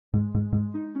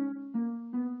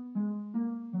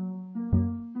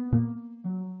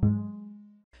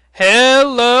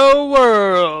Hello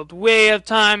world! Way of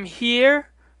Time here,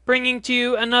 bringing to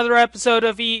you another episode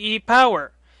of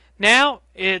EEPower. Now,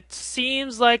 it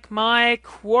seems like my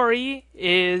quarry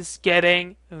is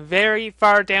getting very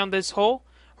far down this hole.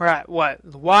 We're at what?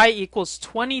 Y equals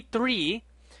 23.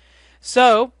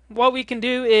 So, what we can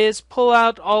do is pull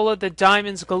out all of the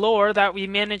diamonds galore that we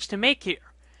managed to make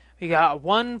here. We got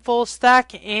one full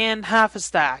stack and half a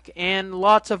stack, and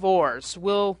lots of ores.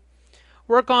 We'll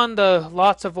work on the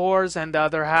lots of ores and the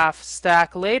other half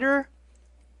stack later,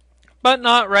 but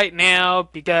not right now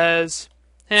because,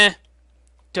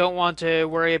 don't want to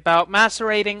worry about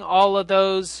macerating all of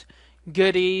those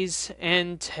goodies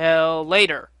until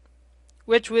later,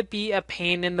 which would be a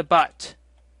pain in the butt.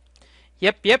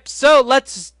 Yep, so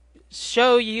let's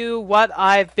show you what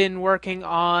I've been working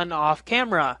on off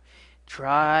camera.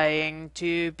 Trying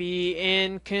to be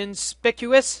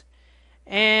inconspicuous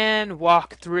and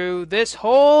walk through this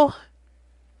hole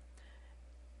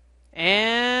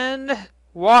and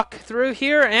walk through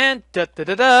here and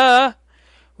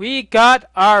we got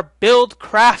our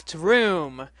Buildcraft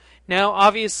room. Now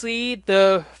obviously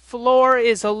the floor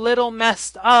is a little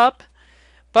messed up,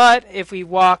 but if we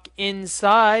walk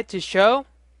inside to show,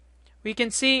 we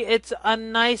can see it's a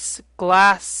nice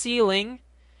glass ceiling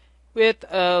with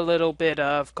a little bit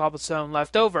of cobblestone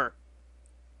left over.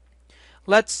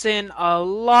 Lets in a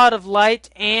lot of light,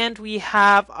 and we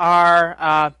have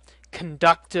our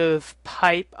conductive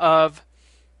pipe of,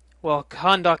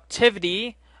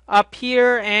 conductivity up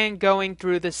here and going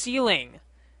through the ceiling.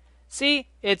 See,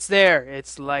 it's there.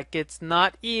 It's like it's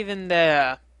not even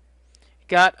there.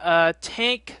 Got a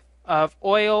tank of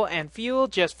oil and fuel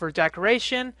just for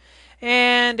decoration,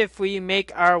 and if we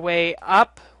make our way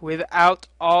up without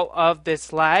all of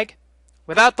this lag,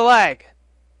 without the lag,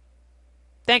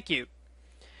 thank you.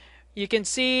 You can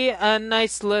see a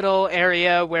nice little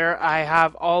area where I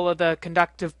have all of the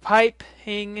conductive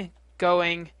piping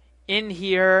going in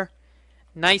here,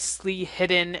 nicely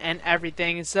hidden and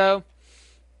everything. So,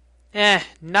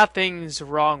 nothing's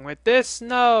wrong with this.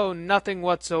 No, nothing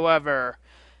whatsoever.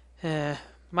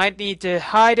 Might need to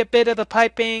hide a bit of the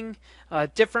piping a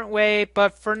different way,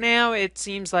 but for now it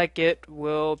seems like it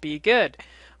will be good.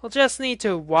 We'll just need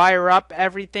to wire up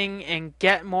everything and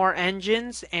get more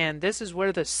engines, and this is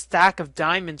where the stack of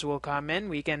diamonds will come in.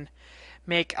 We can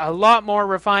make a lot more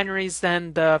refineries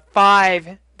than the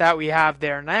 5 that we have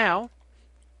there now,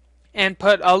 and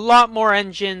put a lot more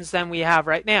engines than we have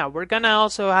right now. We're going to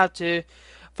also have to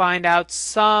find out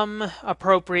some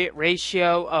appropriate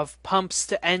ratio of pumps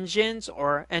to engines,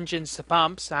 or engines to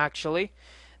pumps, actually.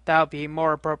 That'll be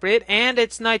more appropriate. And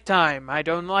it's nighttime. I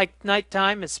don't like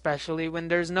nighttime, especially when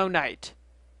there's no night.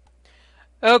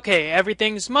 Okay,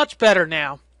 everything's much better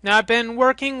now. Now, I've been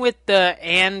working with the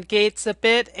AND gates a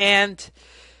bit, and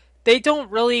they don't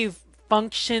really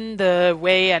function the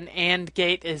way an AND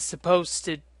gate is supposed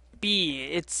to be.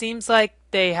 It seems like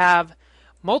they have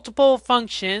multiple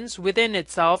functions within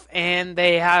itself, and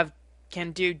they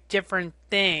can do different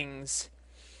things.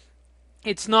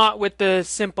 It's not with the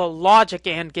simple logic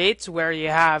AND gates where you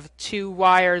have 2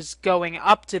 wires going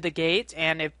up to the gate,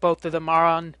 and if both of them are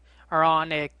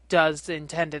on, it does the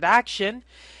intended action.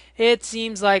 It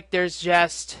seems like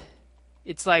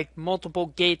it's like multiple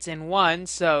gates in one,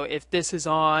 so if this is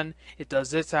on, it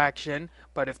does this action,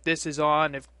 but if this is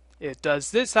on, it does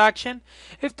this action.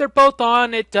 If they're both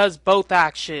on, it does both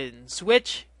actions,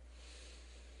 which,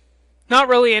 not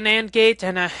really an AND gate,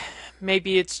 and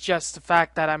maybe it's just the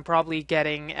fact that I'm probably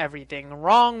getting everything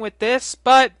wrong with this,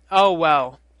 but oh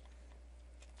well.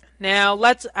 Now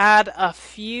let's add a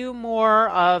few more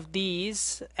of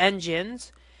these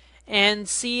engines and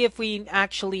see if we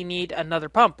actually need another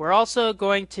pump. We're also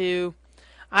going to,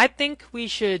 I think we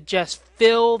should just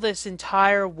fill this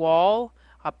entire wall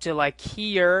up to like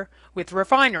here with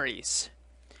refineries.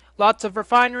 Lots of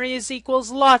refineries equals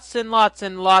lots and lots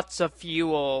and lots of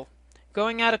fuel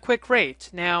going at a quick rate.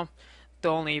 Now, the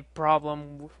only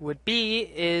problem would be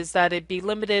is that it'd be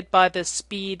limited by the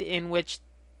speed in which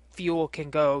fuel can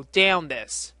go down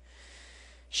this.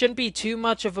 Shouldn't be too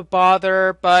much of a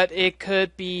bother, but it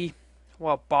could be,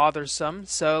 bothersome.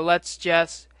 So let's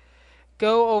just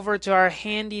go over to our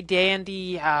handy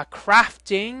dandy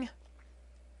crafting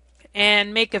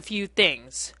and make a few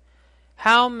things.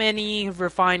 How many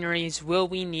refineries will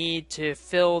we need to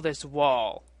fill this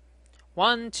wall?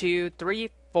 1, 2, 3,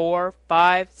 4,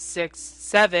 5, 6,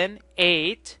 7,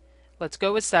 8. Let's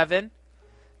go with 7.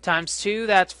 Times 2,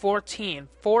 that's 14.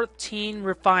 14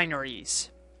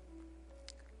 refineries.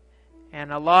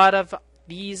 And a lot of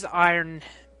these iron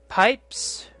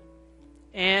pipes.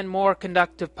 And more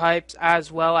conductive pipes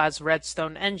as well as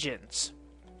redstone engines.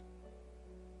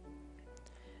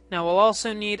 Now we'll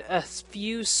also need a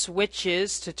few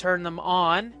switches to turn them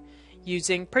on,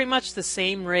 using pretty much the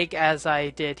same rig as I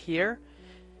did here.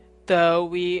 Though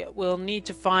we will need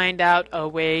to find out a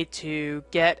way to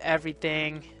get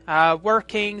everything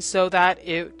working so that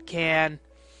it can...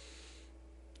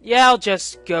 Yeah, I'll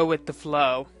just go with the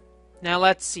flow. Now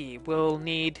let's see, we'll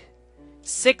need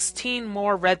 16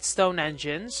 more redstone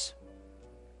engines.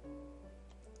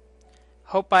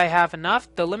 Hope I have enough.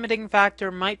 The limiting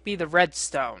factor might be the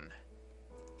redstone.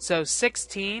 So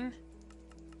 16.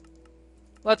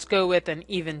 Let's go with an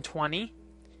even 20.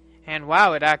 And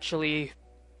wow, it actually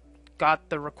got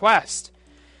the request.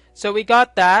 So we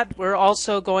got that. We're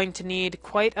also going to need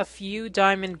quite a few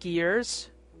diamond gears.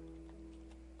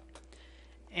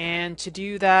 And to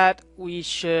do that, we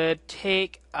should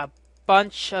take a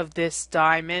bunch of this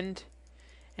diamond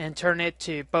and turn it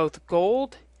to both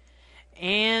gold,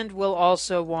 and we'll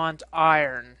also want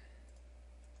iron.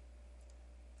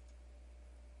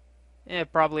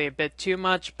 Probably a bit too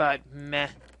much, but meh.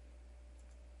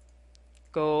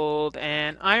 Gold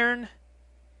and iron.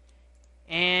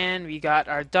 And we got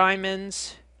our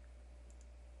diamonds.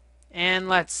 And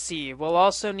let's see, we'll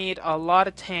also need a lot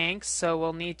of tanks, so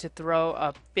we'll need to throw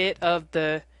a bit of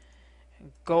the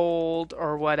gold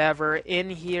or whatever in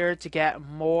here to get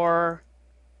more.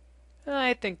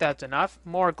 I think that's enough.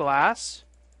 More glass.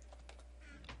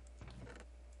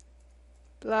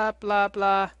 Blah, blah,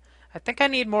 blah. I think I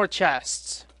need more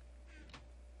chests.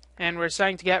 And we're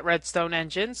starting to get redstone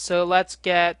engines, so let's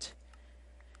get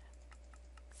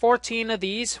 14 of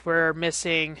these. We're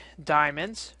missing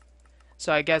diamonds.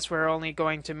 So I guess we're only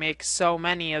going to make so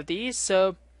many of these.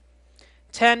 So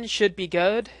 10 should be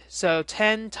good. So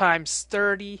 10 times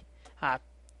 30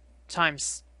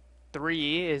 times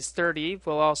 3 is 30.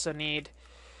 We'll also need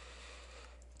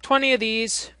 20 of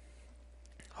these.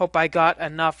 Hope I got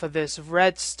enough of this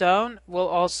redstone. We'll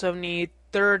also need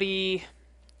 30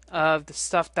 of the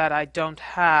stuff that I don't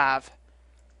have.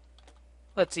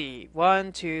 Let's see.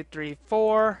 1, 2, 3,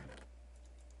 4.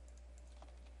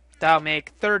 That'll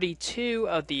make 32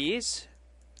 of these.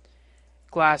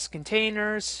 Glass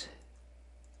containers.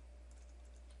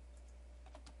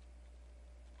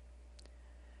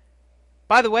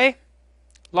 By the way,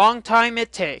 long time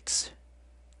it takes.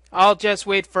 I'll just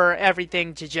wait for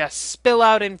everything to just spill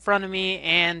out in front of me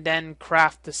and then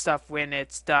craft the stuff when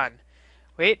it's done.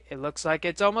 Wait, it looks like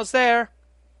it's almost there.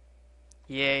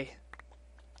 Yay.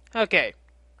 Okay.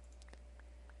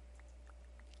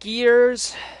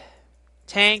 Gears.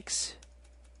 Tanks.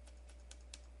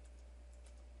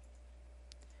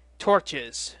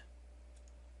 Torches.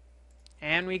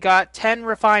 And we got 10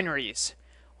 refineries.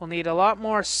 We'll need a lot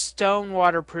more stone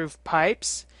waterproof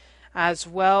pipes, as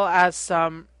well as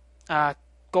some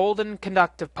golden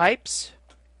conductive pipes.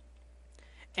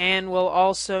 And we'll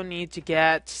also need to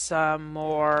get some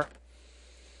more...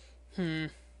 The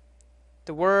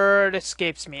word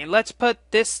escapes me. Let's put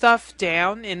this stuff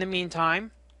down in the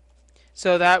meantime,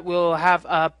 so that we'll have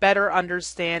a better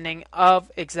understanding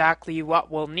of exactly what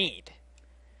we'll need.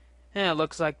 And it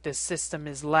looks like this system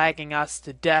is lagging us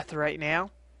to death right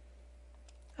now.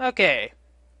 Okay.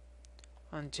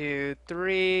 1, 2,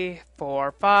 3,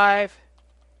 4, 5.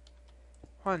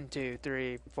 1, 2,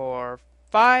 3, 4,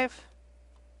 5.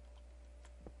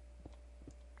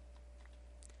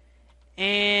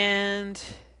 And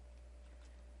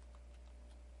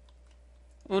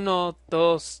 1, 2,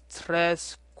 3,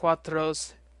 4,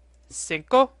 5.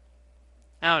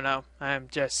 I don't know.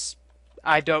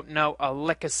 I don't know a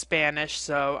lick of Spanish,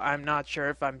 so I'm not sure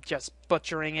if I'm just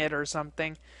butchering it or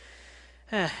something.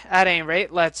 At any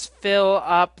rate, let's fill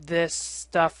up this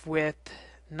stuff with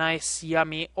nice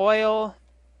yummy oil.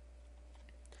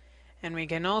 And we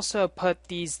can also put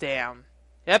these down.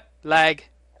 Yep, lag.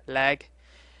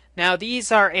 Now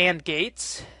these are AND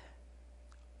gates.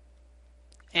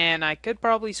 And I could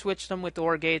probably switch them with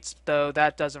OR gates, though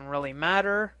that doesn't really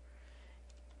matter.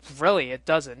 Really, it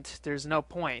doesn't. There's no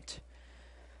point.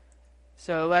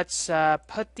 So let's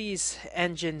put these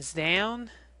engines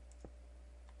down.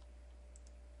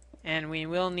 And we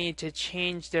will need to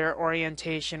change their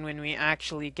orientation when we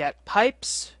actually get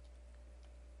pipes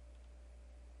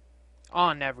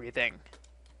on everything.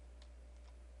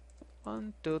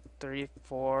 1, 2, 3,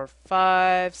 4,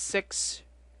 5, 6.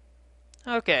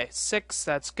 Okay, 6,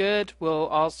 that's good. We'll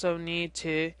also need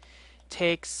to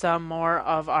take some more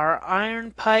of our iron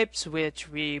pipes, which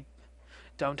we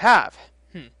don't have.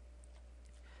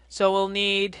 So we'll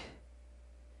need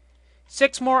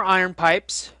 6 more iron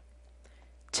pipes,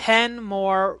 10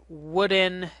 more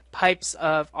wooden pipes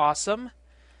of awesome.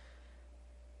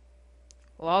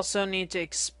 We'll also need to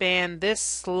expand this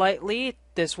slightly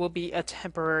this will be a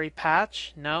temporary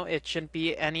patch. No, it shouldn't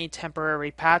be any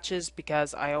temporary patches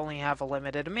because I only have a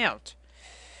limited amount.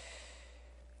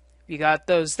 We got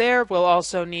those there. We'll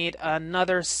also need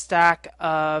another stack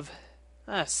of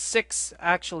 6.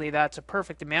 Actually, that's a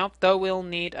perfect amount, though we'll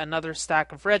need another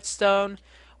stack of redstone,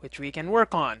 which we can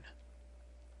work on.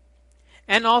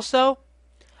 And also,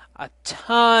 a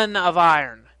ton of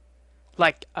iron.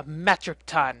 Like a metric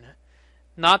ton.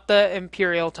 Not the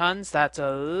imperial tons, that's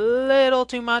a little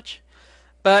too much.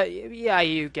 But yeah,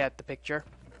 you get the picture.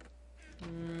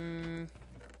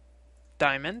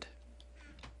 Diamond.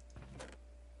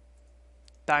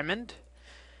 Diamond.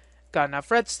 Got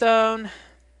enough redstone.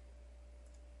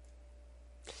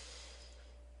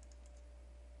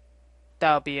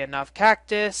 That'll be enough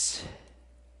cactus.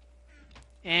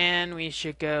 And we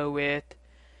should go with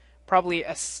probably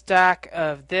a stack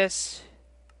of this.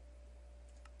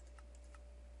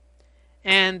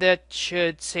 And that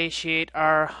should satiate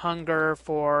our hunger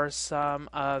for some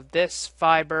of this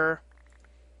fiber.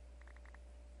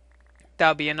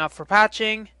 That'll be enough for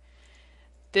patching.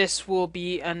 This will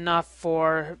be enough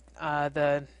for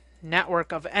the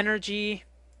network of energy.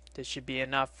 This should be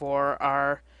enough for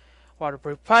our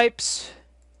waterproof pipes.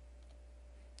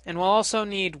 And we'll also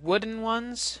need wooden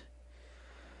ones.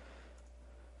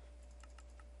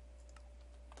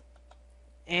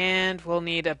 And we'll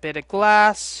need a bit of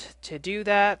glass to do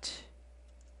that.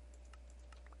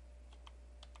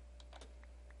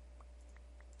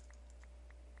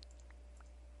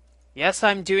 Yes,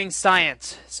 I'm doing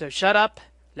science, so shut up.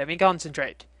 Let me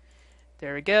concentrate.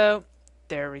 There we go.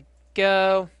 There we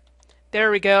go. There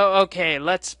we go. Okay,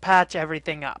 let's patch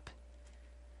everything up.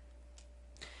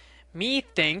 Me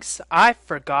thinks I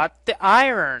forgot the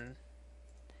iron.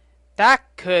 That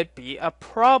could be a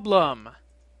problem.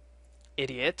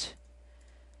 Idiot.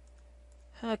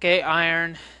 Okay,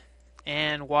 iron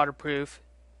and waterproof.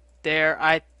 There,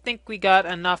 I think we got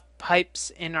enough pipes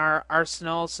in our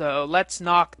arsenal, so let's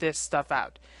knock this stuff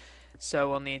out. So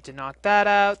we'll need to knock that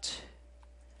out.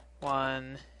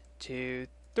 1, 2,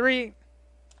 3.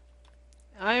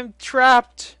 I'm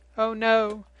trapped. Oh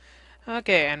no.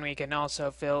 Okay, and we can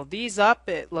also fill these up.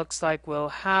 It looks like we'll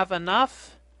have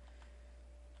enough.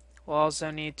 We'll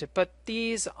also need to put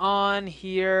these on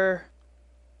here.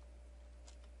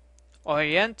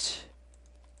 Orient.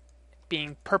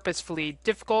 Being purposefully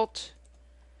difficult.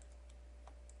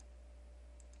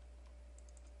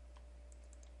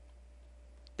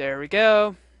 There we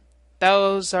go.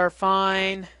 Those are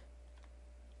fine.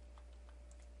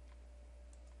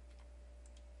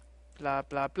 Blah,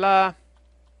 blah, blah.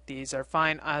 These are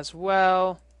fine as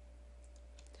well.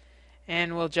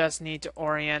 And we'll just need to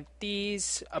orient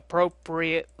these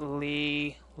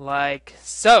appropriately like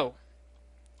so.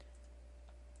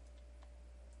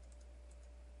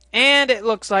 And it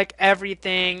looks like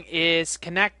everything is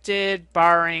connected,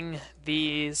 barring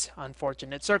these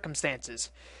unfortunate circumstances.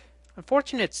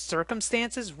 Unfortunate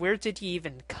circumstances? Where did he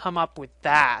even come up with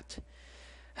that?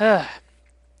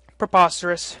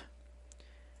 Preposterous.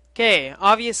 Okay,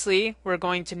 obviously we're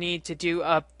going to need to do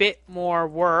a bit more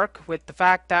work with the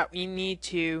fact that we need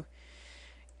to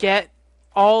get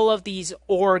all of these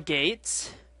OR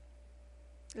gates.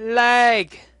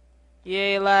 Lag!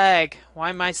 Yay, lag. Why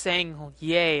am I saying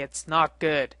yay? It's not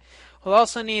good. We'll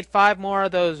also need 5 more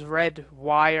of those red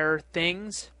wire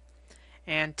things.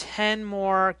 And 10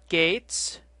 more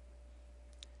gates.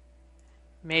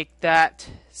 Make that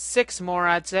 6 more,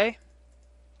 I'd say.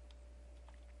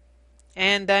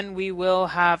 And then we will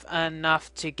have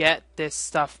enough to get this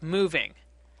stuff moving.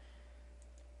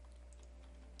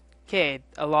 Okay,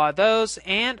 a lot of those.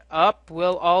 And up,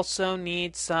 we'll also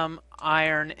need some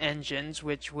iron engines,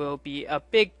 which will be a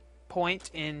big point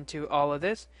into all of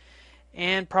this.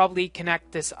 And probably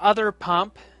connect this other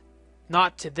pump,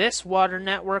 not to this water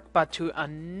network, but to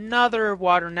another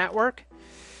water network.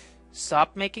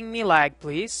 Stop making me lag,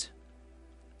 please.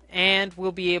 And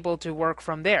we'll be able to work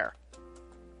from there.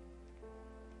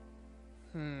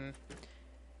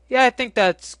 Yeah, I think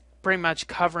that's pretty much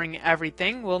covering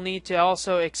everything. We'll need to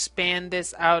also expand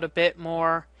this out a bit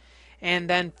more and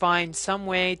then find some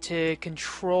way to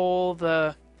control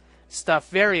the stuff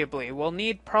variably. We'll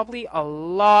need probably a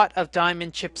lot of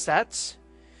diamond chipsets,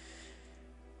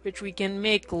 which we can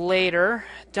make later.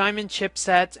 Diamond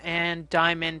chipsets and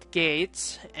diamond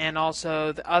gates, and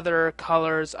also the other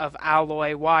colors of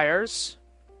alloy wires.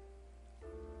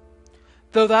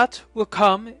 Though that will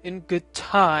come in good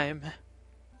time.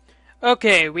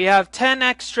 Okay, we have 10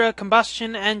 extra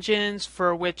combustion engines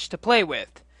for which to play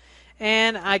with.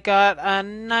 And I got a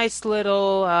nice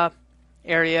little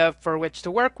area for which to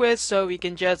work with, so we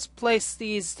can just place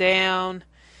these down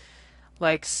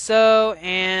like so,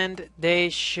 and they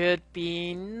should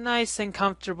be nice and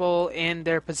comfortable in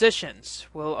their positions.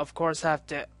 We'll of course have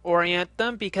to orient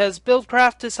them because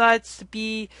Buildcraft decides to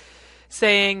be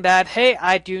saying that, hey,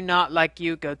 I do not like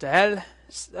you, go to hell,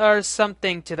 or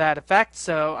something to that effect,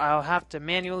 so I'll have to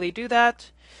manually do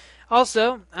that.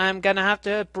 Also, I'm gonna have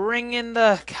to bring in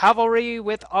the cavalry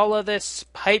with all of this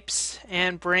pipes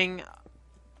and bring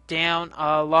down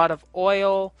a lot of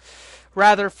oil,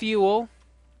 rather fuel,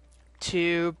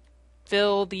 to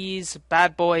fill these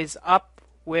bad boys up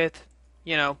with,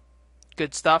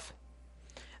 good stuff.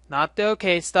 Not the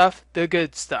okay stuff, the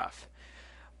good stuff.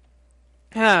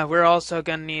 We're also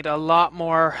going to need a lot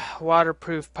more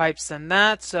waterproof pipes than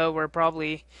that, so we're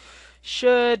probably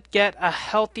should get a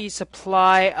healthy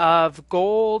supply of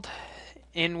gold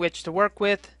in which to work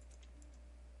with.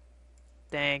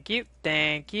 Thank you,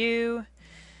 thank you.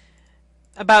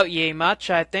 About yay much,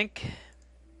 I think.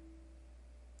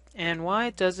 And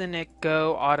why doesn't it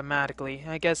go automatically?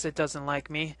 I guess it doesn't like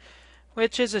me,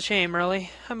 which is a shame, really.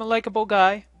 I'm a likable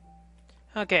guy.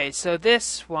 Okay, so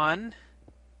this one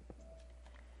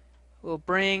will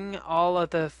bring all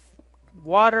of the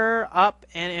water up,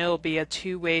 and it'll be a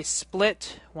two-way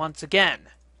split once again.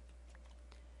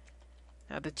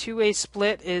 Now the two-way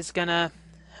split is gonna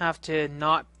have to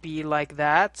not be like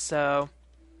that, so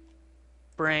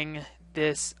bring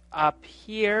this up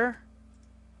here.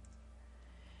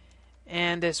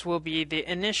 And this will be the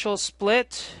initial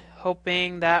split,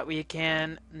 hoping that we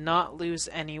can not lose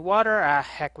any water. Ah,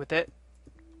 heck with it.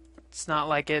 It's not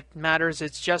like it matters,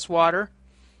 it's just water.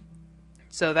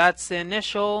 So that's the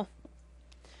initial.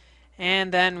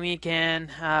 And then we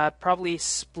can probably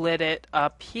split it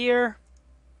up here,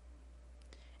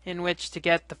 in which to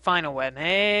get the final one.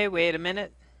 Hey, wait a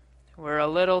minute. We're a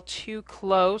little too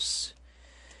close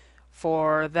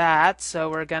for that, so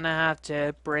we're going to have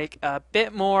to break a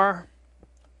bit more.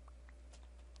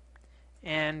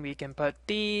 And we can put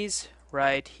these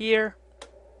right here.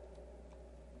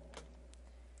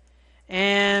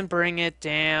 And bring it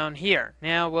down here.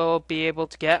 Now we'll be able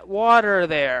to get water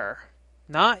there.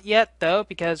 Not yet though,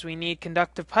 because we need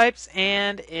conductive pipes,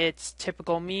 and it's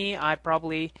typical me. I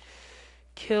probably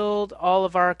killed all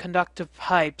of our conductive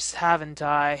pipes, haven't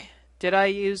I? Did I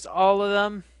use all of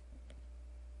them?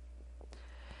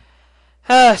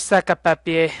 Saca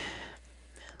papier.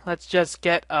 Let's just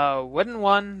get a wooden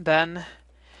one then.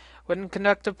 Wooden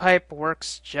conductive pipe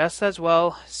works just as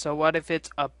well, so what if it's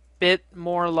a bit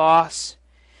more loss?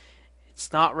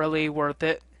 It's not really worth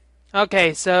it.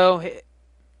 Okay, so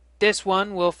this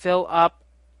one will fill up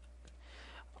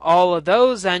all of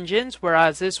those engines,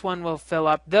 whereas this one will fill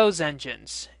up those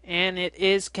engines. And it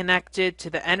is connected to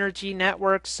the energy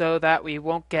network so that we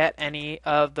won't get any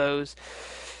of those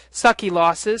sucky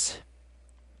losses.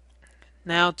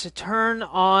 Now to turn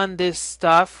on this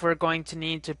stuff, we're going to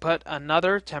need to put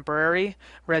another temporary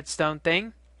redstone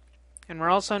thing. And we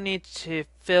also need to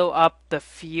fill up the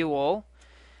fuel.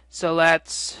 So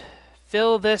let's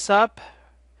fill this up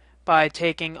by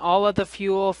taking all of the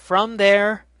fuel from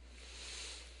there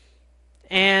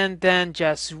and then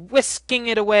just whisking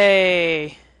it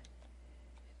away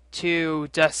to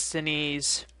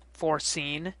Destiny's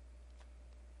foreseen.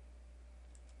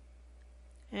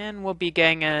 And we'll be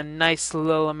getting a nice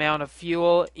little amount of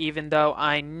fuel, even though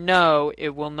I know it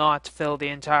will not fill the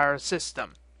entire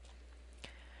system.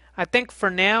 I think for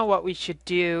now what we should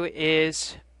do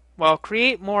is, well,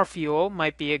 create more fuel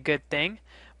might be a good thing,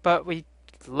 but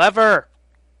lever,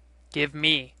 give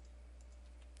me.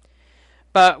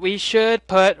 But we should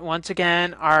put, once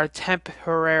again, our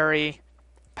temporary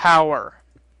power.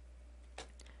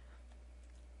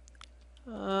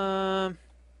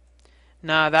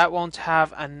 No, that won't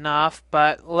have enough,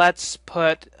 but let's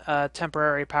put a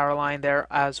temporary power line there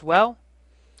as well.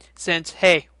 Since,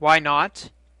 hey, why not?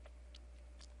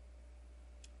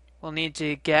 We'll need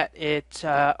to get it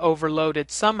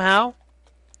overloaded somehow.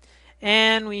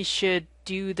 And we should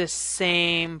do the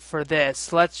same for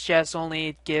this. Let's just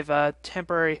only give a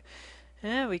temporary...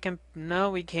 we can... No,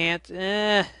 we can't.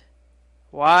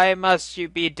 Why must you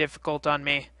be difficult on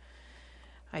me?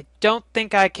 I don't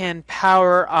think I can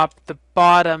power up the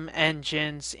bottom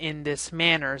engines in this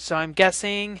manner, so I'm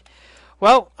guessing...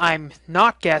 Well, I'm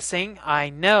not guessing. I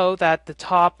know that the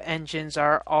top engines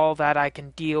are all that I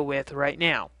can deal with right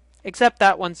now. Except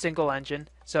that one single engine.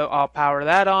 So I'll power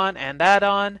that on, and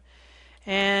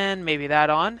maybe that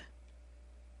on.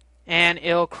 And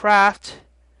it'll craft...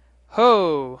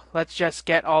 Ho! Let's just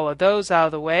get all of those out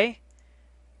of the way.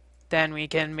 Then we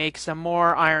can make some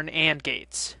more iron and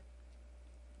gates.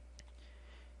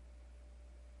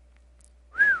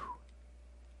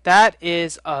 That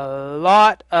is a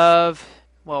lot of,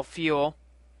 well, fuel.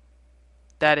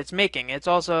 that it's making. It's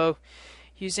also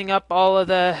using up all of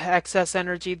the excess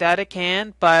energy that it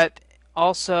can, but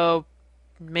also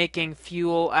making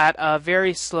fuel at a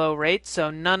very slow rate, so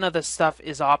none of the stuff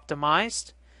is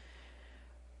optimized.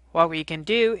 What we can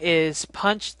do is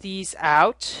punch these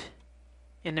out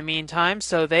in the meantime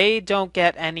so they don't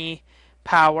get any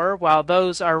power while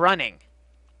those are running.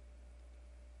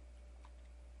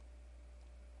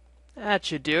 That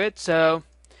should do it. So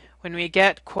when we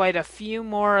get quite a few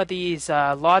more of these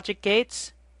logic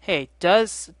gates, hey,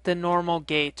 does the normal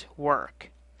gate work?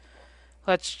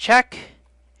 Let's check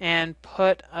and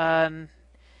put an...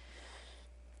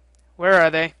 Where are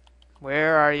they?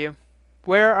 Where are you?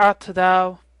 Where art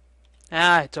thou?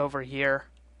 Ah, it's over here.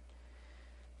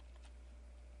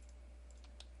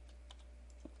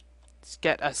 Let's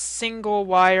get a single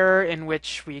wire in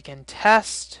which we can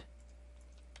test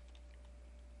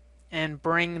and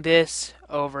bring this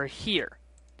over here.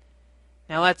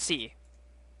 Now let's see.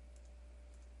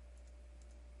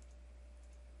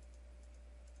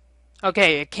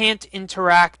 Okay, it can't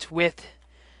interact with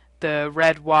the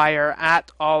red wire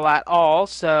at all,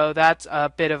 so that's a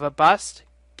bit of a bust.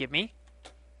 Gimme.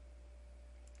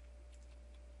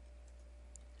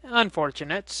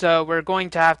 Unfortunate, so we're going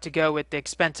to have to go with the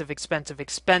expensive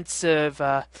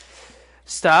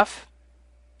stuff.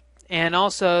 And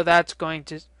also that's going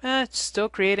to, it's still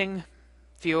creating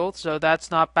fuel, so that's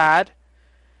not bad.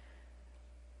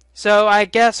 So I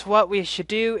guess what we should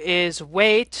do is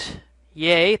wait.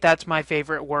 Yay, that's my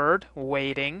favorite word,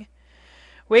 waiting.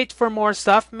 Wait for more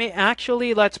stuff.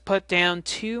 Actually, let's put down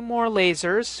 2 more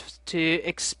lasers to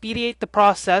expedite the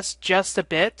process just a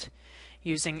bit,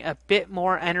 using a bit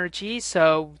more energy.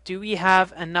 So do we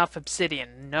have enough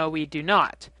obsidian? No, we do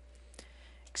not.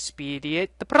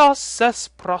 Expedite the process.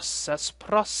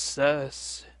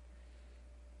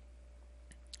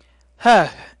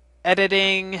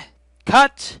 Editing,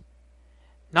 cut,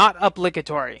 not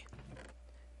obligatory.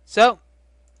 So,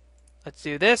 let's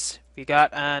do this. We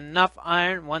got enough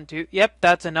iron. 1, 2. Yep,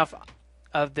 that's enough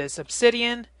of this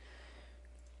obsidian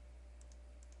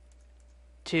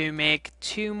to make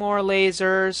 2 more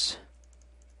lasers.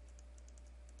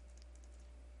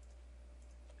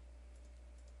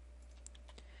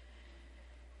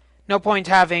 No point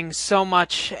having so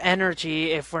much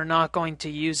energy if we're not going to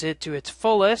use it to its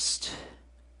fullest.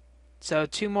 So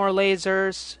 2 more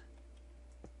lasers.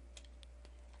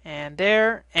 And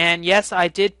there. And yes, I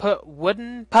did put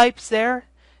wooden pipes there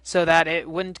so that it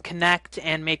wouldn't connect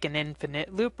and make an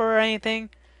infinite loop or anything.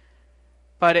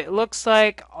 But it looks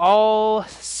like all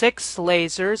 6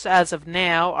 lasers as of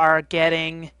now are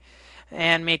getting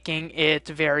and making it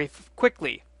very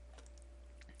quickly.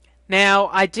 Now,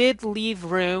 I did leave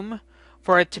room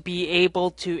for it to be able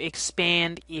to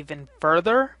expand even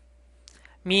further,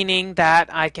 meaning that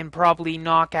I can probably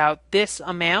knock out this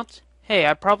amount. Hey,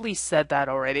 I probably said that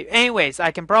already. Anyways,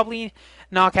 I can probably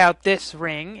knock out this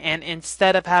ring, and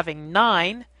instead of having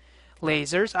 9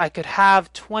 lasers, I could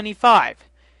have 25.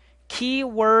 Key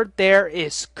word there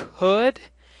is could,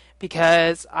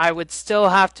 because I would still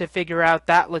have to figure out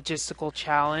that logistical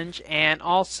challenge, and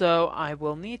also I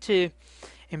will need to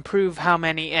improve how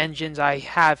many engines I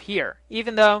have here.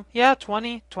 Even though, yeah,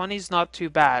 20 is not too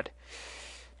bad.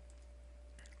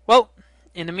 Well,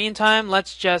 in the meantime,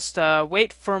 let's just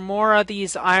wait for more of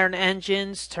these iron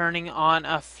engines, turning on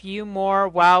a few more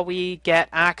while we get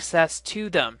access to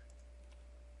them.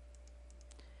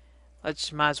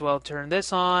 Let's might as well turn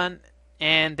this on,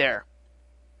 and there.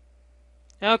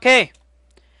 Okay.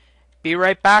 Be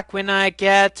right back when I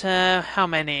get, how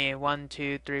many? 1,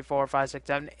 2, 3, 4, 5, 6,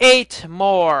 7, 8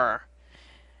 more.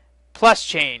 Plus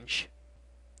change.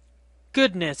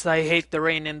 Goodness, I hate the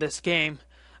rain in this game.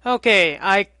 Okay,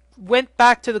 I went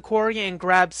back to the quarry and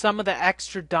grabbed some of the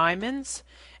extra diamonds,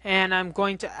 and I'm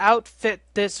going to outfit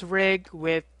this rig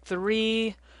with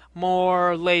 3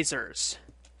 more lasers.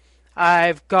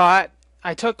 I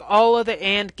took all of the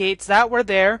AND gates that were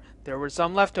there were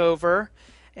some left over,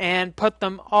 and put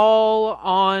them all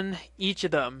on each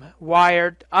of them,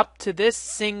 wired up to this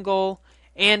single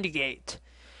AND gate.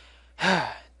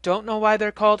 Don't know why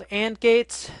they're called AND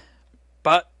gates,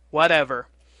 but whatever.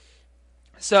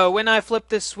 So when I flip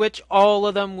this switch, all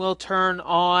of them will turn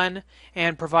on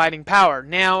and providing power.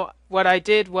 Now, what I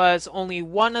did was only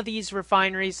one of these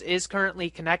refineries is currently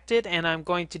connected, and I'm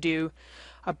going to do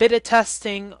a bit of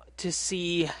testing to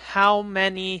see how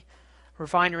many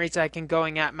refineries I can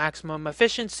going at maximum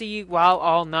efficiency while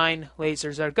all 9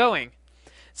 lasers are going.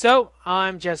 So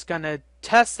I'm just going to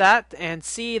test that and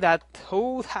see that,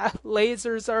 that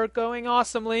lasers are going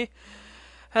awesomely.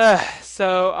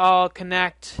 So I'll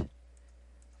connect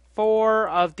 4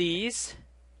 of these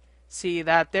see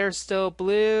that they're still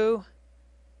blue,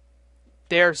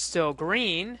 they're still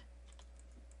green.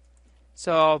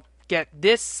 So I'll get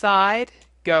this side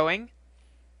going.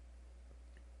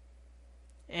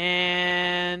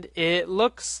 And it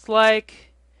looks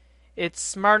like it's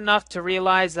smart enough to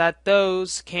realize that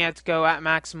those can't go at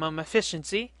maximum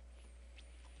efficiency.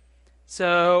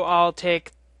 So I'll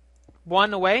take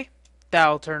one away.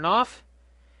 That'll turn off.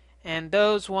 And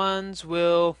those ones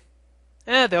will...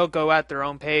 they'll go at their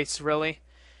own pace, really.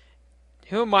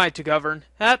 Who am I to govern?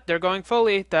 They're going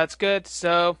fully. That's good.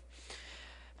 So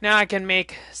now I can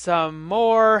make some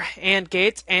more AND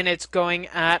gates, and it's going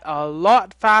at a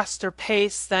lot faster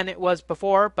pace than it was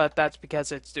before, but that's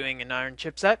because it's doing an iron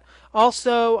chipset.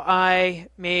 Also, I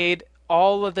made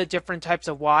all of the different types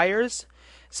of wires,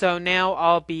 so now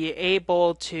I'll be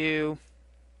able to...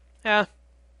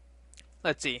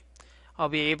 let's see. I'll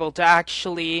be able to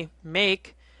actually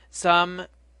make some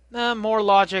more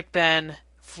logic than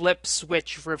flip,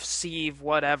 switch, receive,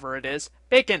 whatever it is.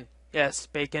 Bacon! Yes,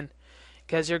 bacon.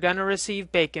 Because you're going to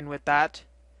receive bacon with that.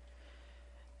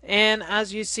 And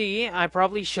as you see, I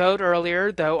probably showed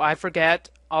earlier, though I forget,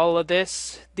 all of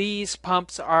this. These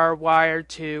pumps are wired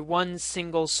to one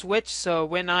single switch, so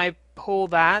when I pull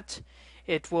that,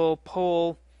 it will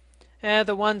pull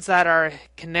the ones that are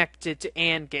connected to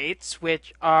AND gates,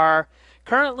 which are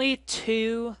currently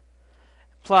 2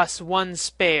 plus 1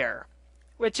 spare,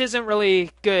 which isn't really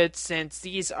good since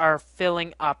these are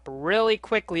filling up really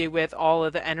quickly with all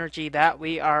of the energy that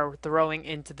we are throwing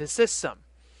into the system.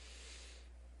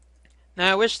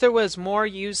 Now I wish there was more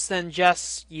use than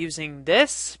just using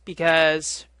this,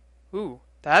 because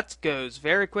that goes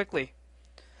very quickly.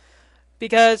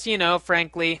 Because,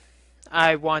 frankly,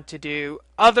 I want to do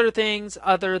other things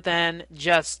other than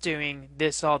just doing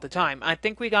this all the time. I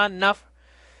think we got enough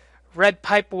red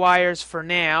pipe wires for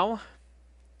now.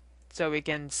 So we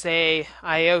can say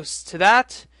ios to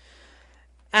that.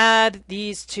 Add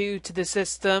these two to the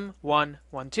system. 1,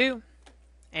 1, 2.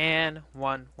 And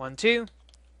 1, 1, 2.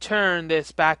 Turn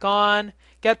this back on.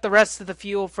 Get the rest of the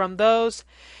fuel from those.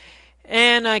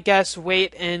 And I guess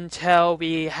wait until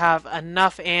we have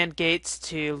enough AND gates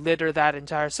to litter that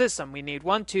entire system. We need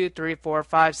 1, 2, 3, 4,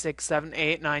 5, 6, 7,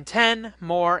 8, 9, 10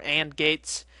 more AND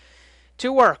gates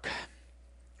to work.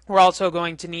 We're also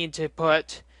going to need to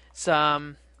put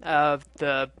some of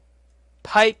the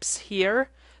pipes here.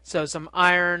 So some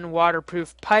iron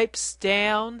waterproof pipes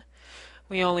down.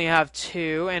 We only have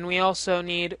 2. And we also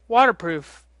need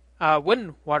waterproof,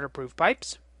 wooden waterproof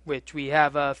pipes, which we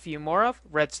have a few more of.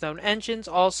 Redstone engines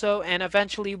also, and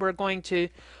eventually we're going to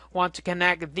want to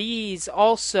connect these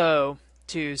also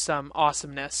to some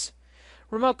awesomeness.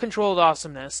 Remote controlled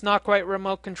awesomeness. Not quite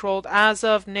remote controlled as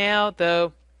of now,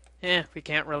 though we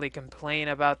can't really complain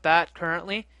about that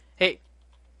currently. Hey,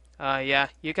 yeah,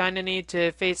 you kind of need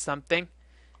to face something.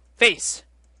 Face!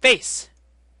 Face!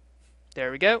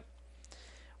 There we go.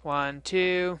 1,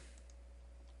 2.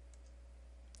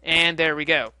 And there we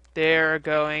go. They're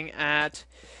going at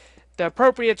the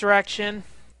appropriate direction,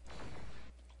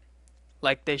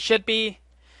 like they should be,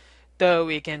 though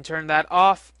we can turn that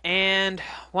off, and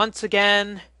once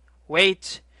again,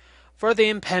 wait for the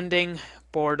impending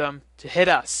boredom to hit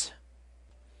us.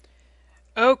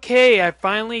 Okay, I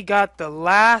finally got the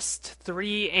last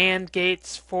 3 AND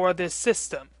gates for this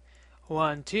system.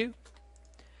 1, 2.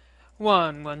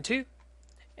 1, 1, 2.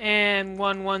 And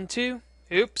 1, 1, 2.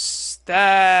 Oops,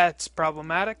 that's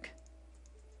problematic.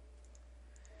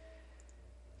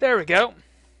 There we go.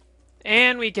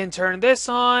 And we can turn this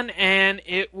on, and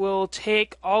it will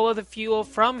take all of the fuel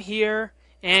from here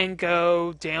and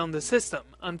go down the system.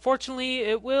 Unfortunately,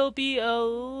 it will be a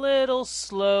little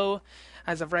slow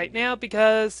as of right now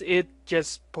because it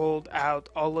just pulled out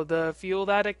all of the fuel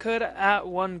that it could at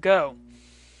one go.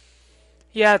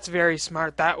 Yeah, it's very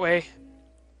smart that way.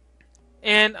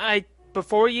 And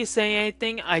before you say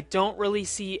anything, I don't really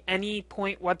see any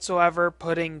point whatsoever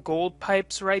putting gold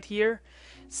pipes right here,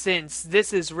 since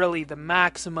this is really the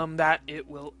maximum that it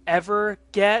will ever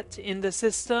get in the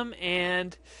system,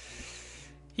 and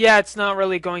yeah, it's not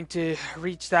really going to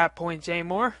reach that point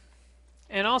anymore.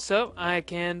 And also, I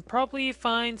can probably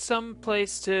find some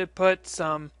place to put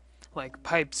some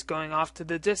pipes going off to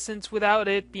the distance without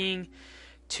it being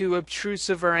too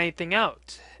obtrusive or anything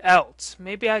else.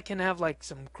 Maybe I can have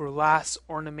some glass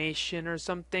ornamentation or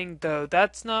something, though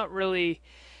that's not really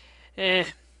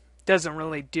doesn't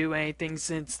really do anything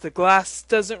since the glass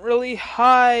doesn't really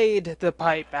hide the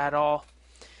pipe at all.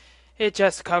 It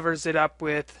just covers it up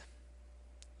with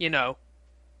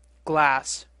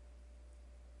glass.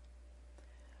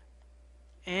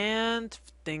 And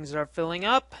things are filling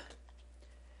up.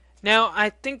 Now, I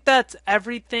think that's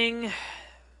everything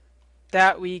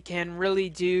that we can really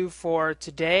do for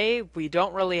today. We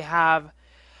don't really have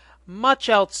much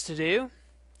else to do.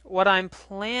 What I'm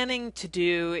planning to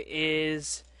do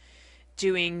is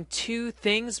doing two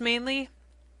things mainly.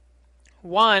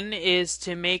 One is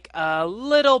to make a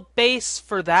little base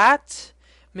for that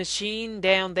machine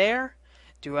down there.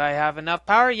 Do I have enough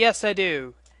power? Yes, I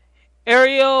do.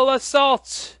 Aerial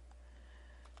assault!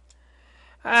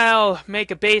 I'll make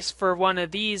a base for one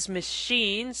of these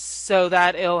machines so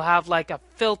that it'll have like a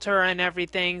filter and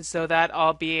everything so that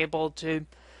I'll be able to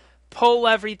pull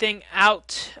everything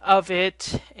out of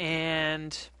it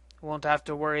and won't have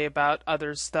to worry about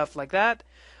other stuff like that.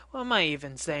 What am I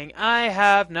even saying? I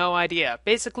have no idea.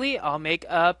 Basically, I'll make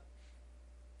a...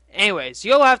 Anyways,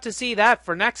 you'll have to see that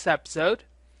for next episode.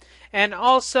 And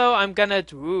also, I'm gonna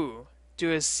do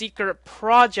a secret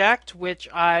project, which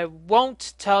I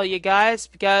won't tell you guys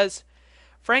because,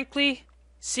 frankly,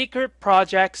 secret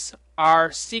projects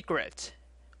are secret.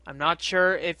 I'm not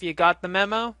sure if you got the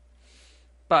memo,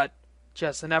 but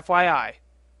just an FYI.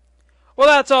 Well,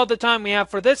 that's all the time we have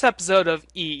for this episode of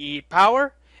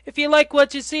EEPower. If you like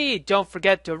what you see, don't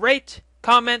forget to rate,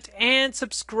 comment, and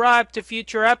subscribe to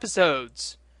future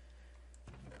episodes.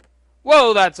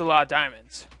 Whoa, that's a lot of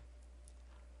diamonds.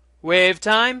 Wave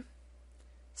time.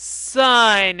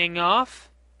 Signing off.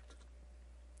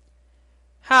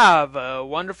 Have a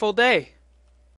wonderful day.